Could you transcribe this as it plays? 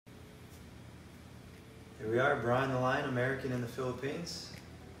Here we are, Brian the Lion, American in the Philippines.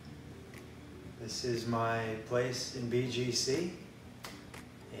 This is my place in BGC,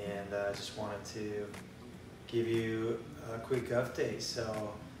 and I just wanted to give you a quick update.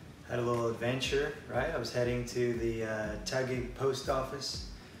 So, had a little adventure, right? I was heading to the Taguig post office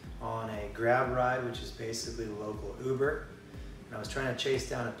on a grab ride, which is basically the local Uber. And I was trying to chase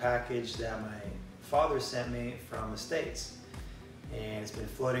down a package that my father sent me from the States. And it's been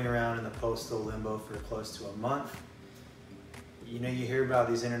floating around in the postal limbo for close to a month. You know, you hear about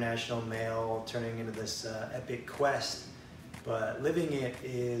these international mail turning into this epic quest, but living it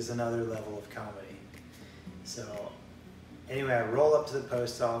is another level of comedy. So anyway, I roll up to the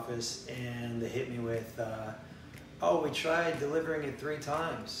post office and they hit me with, oh, we tried delivering it 3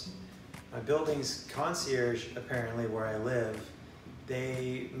 times. My building's concierge, apparently where I live,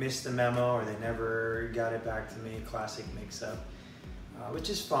 they missed the memo or they never got it back to me, classic mix-up.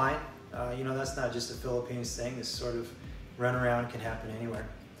 Which is fine. You know, that's not just a Philippines thing. This sort of runaround can happen anywhere.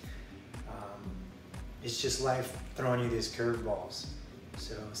 It's just life throwing you these curveballs.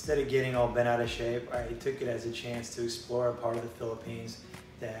 So instead of getting all bent out of shape, I took it as a chance to explore a part of the Philippines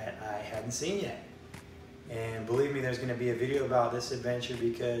that I hadn't seen yet. And believe me, there's going to be a video about this adventure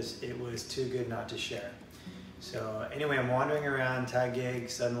because it was too good not to share. So anyway, I'm wandering around Taguig.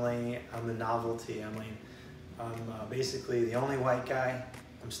 Suddenly, I'm the novelty. I'm basically the only white guy.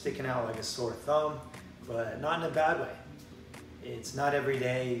 I'm sticking out like a sore thumb, but not in a bad way. It's not every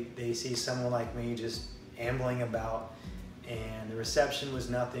day they see someone like me just ambling about, and the reception was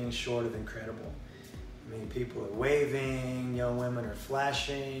nothing short of incredible. I mean, people are waving, young women are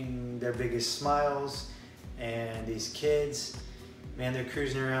flashing their biggest smiles, and these kids, man, they're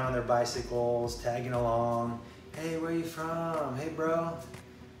cruising around on their bicycles, tagging along. Hey, where are you from? Hey, bro.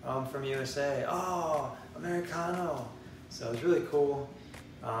 I'm from USA. Oh, Americano. So it was really cool.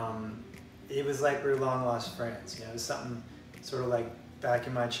 It was like we were long lost friends. You know, it was something sort of like back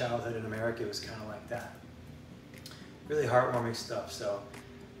in my childhood in America. It was kind of like that. Really heartwarming stuff. So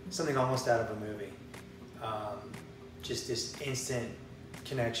something almost out of a movie. Just this instant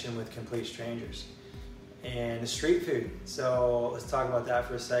connection with complete strangers. And the street food. So let's talk about that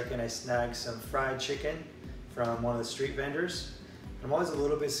for a second. I snagged some fried chicken from one of the street vendors. I'm always a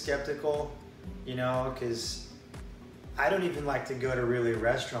little bit skeptical, you know, because I don't even like to go to really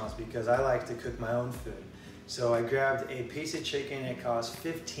restaurants because I like to cook my own food. So I grabbed a piece of chicken. It cost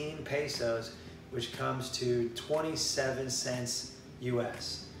 15 pesos, which comes to 27 cents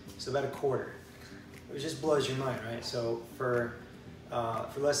US. So about a quarter. It just blows your mind, right? So for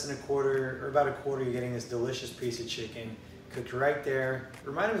less than a quarter, or about a quarter, you're getting this delicious piece of chicken cooked right there.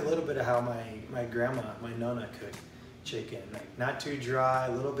 Reminded me a little bit of how my grandma, my nonna, cooked chicken. Like not too dry,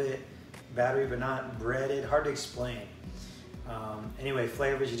 a little bit battery, but not breaded. Hard to explain. Anyway,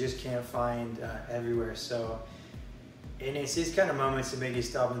 flavors you just can't find everywhere. So, and it's these kind of moments that make you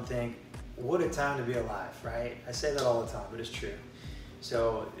stop and think, what a time to be alive, right? I say that all the time, but it's true.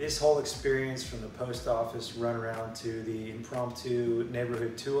 So this whole experience from the post office run around to the impromptu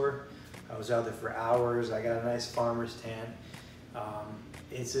neighborhood tour, I was out there for hours. I got a nice farmer's tan.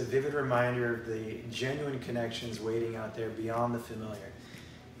 It's a vivid reminder of the genuine connections waiting out there beyond the familiar.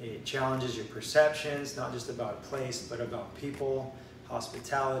 It challenges your perceptions, not just about a place, but about people,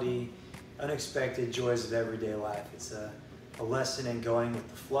 hospitality, unexpected joys of everyday life. It's a lesson in going with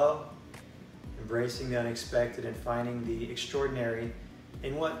the flow, embracing the unexpected, and finding the extraordinary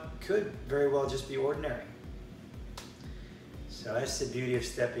in what could very well just be ordinary. So that's the beauty of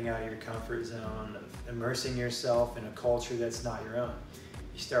stepping out of your comfort zone, of immersing yourself in a culture that's not your own.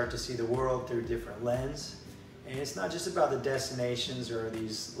 You start to see the world through a different lens. And it's not just about the destinations or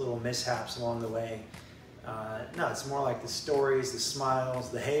these little mishaps along the way. No, it's more like the stories, the smiles,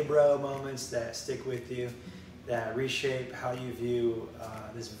 the hey bro moments that stick with you, that reshape how you view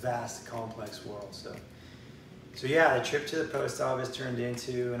this vast, complex world. So yeah, the trip to the post office turned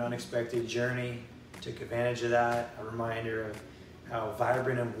into an unexpected journey. Took advantage of that, a reminder of how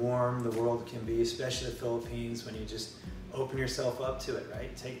vibrant and warm the world can be, especially the Philippines, when you just open yourself up to it,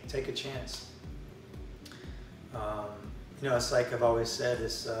 right? Take a chance. You know, it's like I've always said,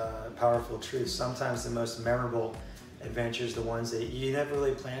 this powerful truth. Sometimes the most memorable adventures, the ones that you never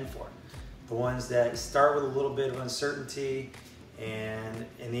really planned for, the ones that start with a little bit of uncertainty, and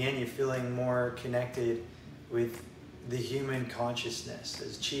in the end, you're feeling more connected with the human consciousness,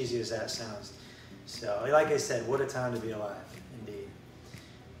 as cheesy as that sounds. So, like I said, what a time to be alive, indeed.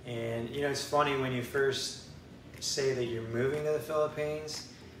 And you know, it's funny when you first say that you're moving to the Philippines.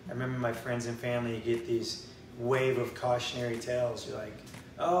 I remember my friends and family, you get these wave of cautionary tales. You're like,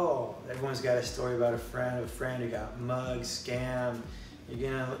 oh, everyone's got a story about a friend who got mugged, scammed, You're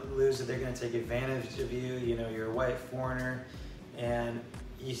gonna lose it. They're gonna take advantage of you. You know, you're a white foreigner, and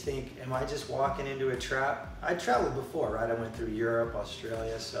you think, am I just walking into a trap? I traveled before, right? I went through Europe,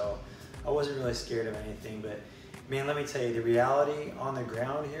 Australia, so I wasn't really scared of anything. But man, let me tell you, the reality on the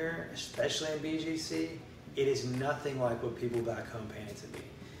ground here, especially in BGC, it is nothing like what people back home paint it to be.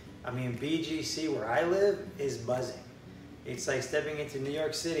 I mean, BGC, where I live, is buzzing. It's like stepping into New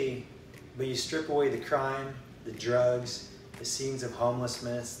York City, but you strip away the crime, the drugs, the scenes of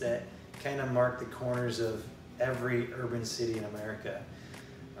homelessness that kind of mark the corners of every urban city in America,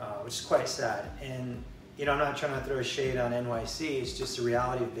 which is quite sad. And you know, I'm not trying to throw shade on NYC, it's just the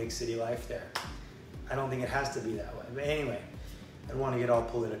reality of big city life there. I don't think it has to be that way. But anyway, I don't want to get all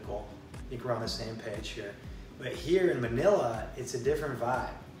political. I think we're on the same page here. But here in Manila, it's a different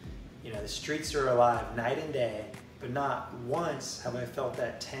vibe. You know, the streets are alive night and day, but not once have I felt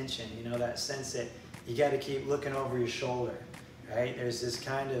that tension, you know, that sense that you got to keep looking over your shoulder, right? There's this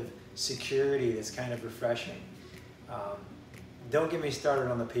kind of security that's kind of refreshing. Don't get me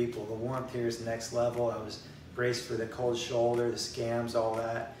started on the people. The warmth here is next level. I was braced for the cold shoulder, the scams, all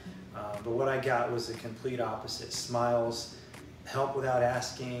that. But what I got was the complete opposite. Smiles, help without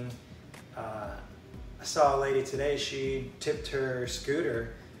asking. I saw a lady today, she tipped her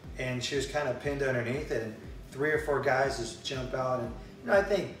scooter and she was kind of pinned underneath it, and 3 or 4 guys just jump out. And you know, I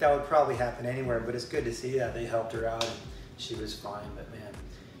think that would probably happen anywhere, but it's good to see that they helped her out and she was fine. But man,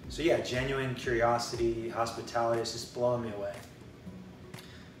 so yeah, genuine curiosity, hospitality is just blowing me away.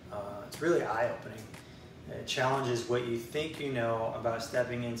 It's really eye-opening. It challenges what you think you know about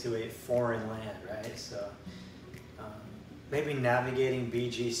stepping into a foreign land, right? So maybe navigating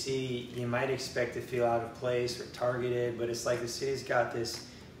BGC, you might expect to feel out of place or targeted, but it's like the city's got this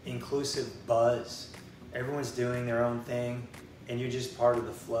inclusive buzz. Everyone's doing their own thing, and you're just part of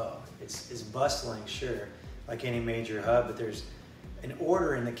the flow. It's bustling, sure, like any major hub, but there's an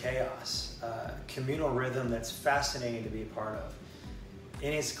order in the chaos, communal rhythm that's fascinating to be a part of.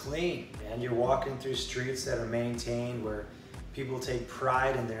 And it's clean, man. You're walking through streets that are maintained, where people take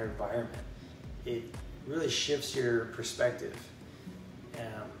pride in their environment. It really shifts your perspective.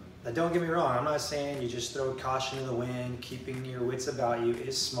 Now don't get me wrong, I'm not saying you just throw caution to the wind. Keeping your wits about you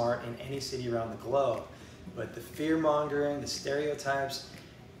is smart in any city around the globe. But the fear-mongering, the stereotypes,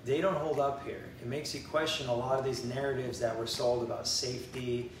 they don't hold up here. It makes you question a lot of these narratives that were sold about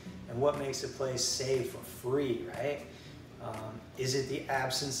safety and what makes a place safe or free, right? Is it the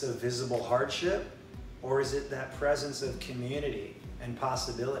absence of visible hardship, or is it that presence of community and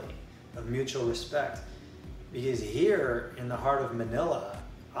possibility, of mutual respect? Because here in the heart of Manila,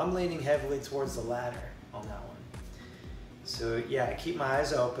 I'm leaning heavily towards the latter on that one. So yeah, I keep my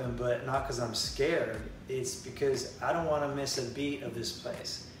eyes open, but not because I'm scared. It's because I don't want to miss a beat of this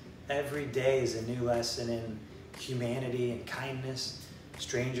place. Every day is a new lesson in humanity and kindness.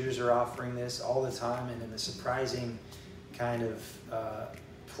 Strangers are offering this all the time, and in the surprising kind of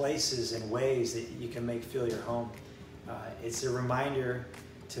places and ways that you can make feel your home. It's a reminder,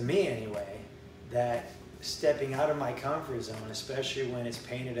 to me anyway, that stepping out of my comfort zone, especially when it's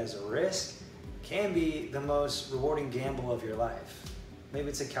painted as a risk, can be the most rewarding gamble of your life. Maybe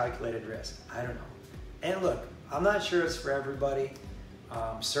it's a calculated risk, I don't know. And look, I'm not sure it's for everybody.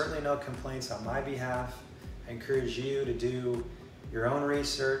 Certainly no complaints on my behalf. I encourage you to do your own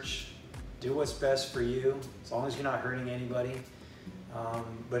research, do what's best for you, as long as you're not hurting anybody.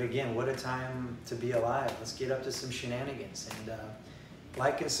 But again, what a time to be alive. Let's get up to some shenanigans. And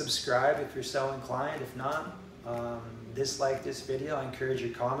like and subscribe if you're so inclined. If not, dislike this video. I encourage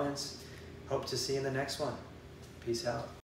your comments. Hope to see you in the next one. Peace out.